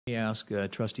Let me ask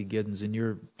Trustee Giddens, in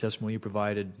your testimony you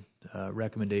provided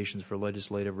recommendations for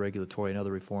legislative, regulatory, and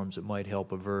other reforms that might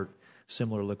help avert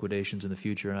similar liquidations in the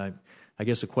future. And I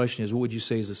guess the question is, what would you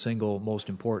say is the single most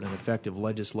important and effective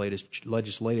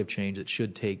legislative change that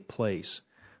should take place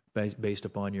based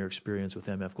upon your experience with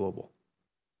MF Global?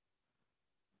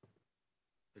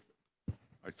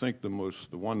 I think the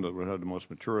one that would have the most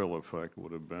material effect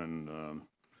would have been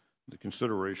the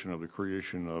consideration of the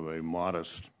creation of a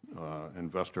modest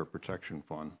investor protection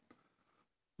fund.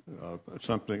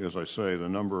 Something, as I say, the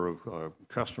number of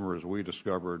customers we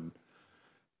discovered,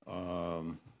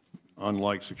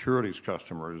 unlike securities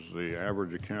customers, the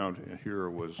average account here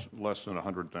was less than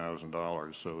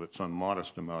 $100,000, so it's a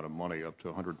modest amount of money, up to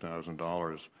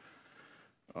 $100,000.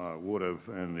 Would have,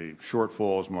 and the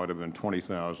shortfalls might have been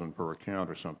 $20,000 per account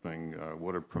or something,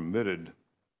 would have permitted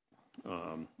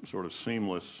sort of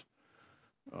seamless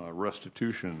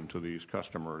restitution to these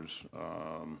customers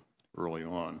early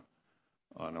on.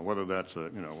 Now, whether that's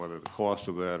whether the cost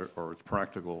of that or it's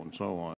practical and so on.